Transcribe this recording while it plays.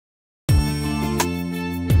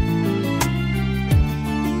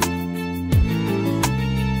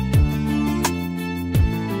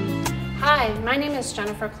My name is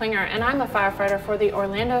Jennifer Klinger and I'm a firefighter for the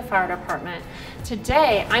Orlando Fire Department.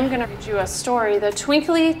 Today I'm going to read you a story, The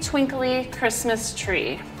Twinkly Twinkly Christmas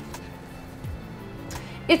Tree.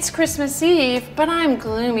 It's Christmas Eve, but I'm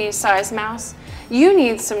gloomy, sighs Mouse. You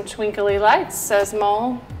need some twinkly lights, says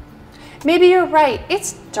Mole. Maybe you're right,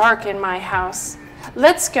 it's dark in my house.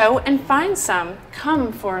 Let's go and find some.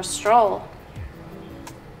 Come for a stroll.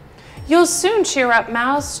 You'll soon cheer up,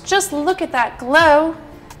 Mouse. Just look at that glow.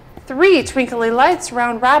 3 twinkly lights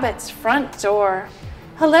round Rabbit's front door.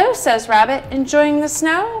 Hello, says Rabbit, enjoying the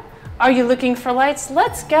snow? Are you looking for lights?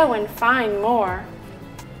 Let's go and find more.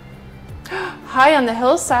 High on the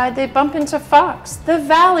hillside, they bump into Fox. The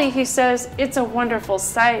valley, he says, it's a wonderful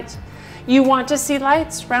sight. You want to see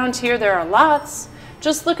lights? Round here there are lots.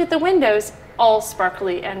 Just look at the windows, all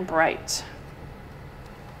sparkly and bright.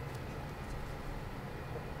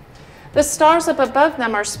 The stars up above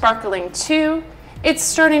them are sparkling too. It's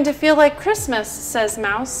starting to feel like Christmas, says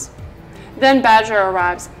Mouse. Then Badger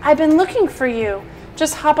arrives. I've been looking for you.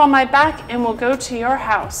 Just hop on my back and we'll go to your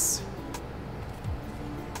house.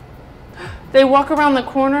 They walk around the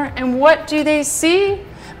corner and what do they see?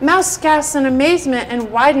 Mouse gasps in amazement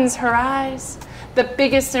and widens her eyes. The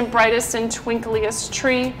biggest and brightest and twinkliest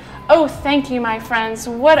tree. Oh, thank you, my friends.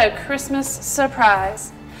 What a Christmas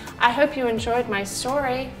surprise. I hope you enjoyed my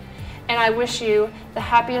story. And I wish you the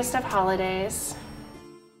happiest of holidays.